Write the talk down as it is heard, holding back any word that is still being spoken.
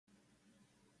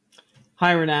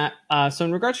Hi, Renaat. So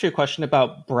in regards to your question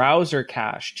about browser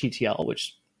cache TTL,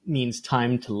 which means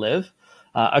time to live,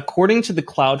 according to the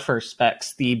Cloudflare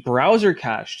specs, the browser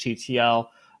cache TTL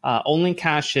only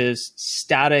caches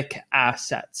static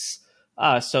assets.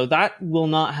 So that will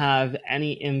not have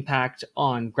any impact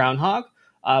on Groundhogg.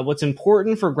 What's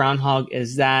important for Groundhogg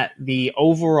is that the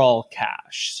overall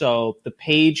cache, so the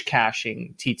page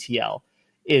caching TTL,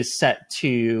 is set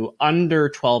to under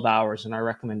 12 hours, and our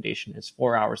recommendation is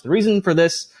 4 hours. The reason for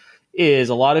this is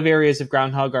a lot of areas of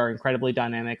Groundhogg are incredibly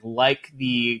dynamic, like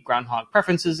the Groundhogg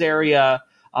preferences area.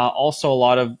 Also, a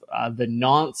lot of the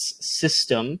nonce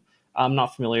system. I'm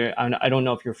not familiar. I don't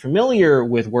know if you're familiar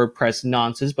with WordPress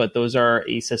nonces, but those are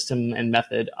a system and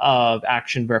method of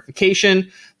action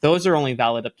verification. Those are only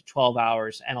valid up to 12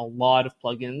 hours, and a lot of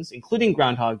plugins, including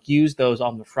Groundhogg, use those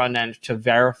on the front end to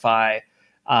verify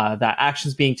that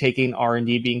actions being taken are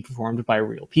indeed being performed by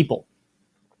real people.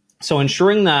 So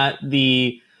ensuring that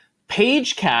the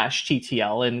page cache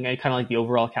TTL and kind of like the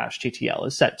overall cache TTL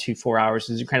is set to 4 hours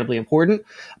is incredibly important.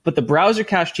 But the browser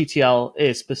cache TTL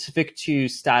is specific to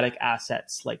static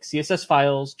assets like CSS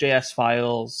files, JS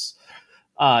files,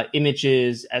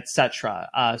 images,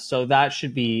 etc. So that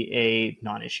should be a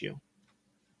non-issue.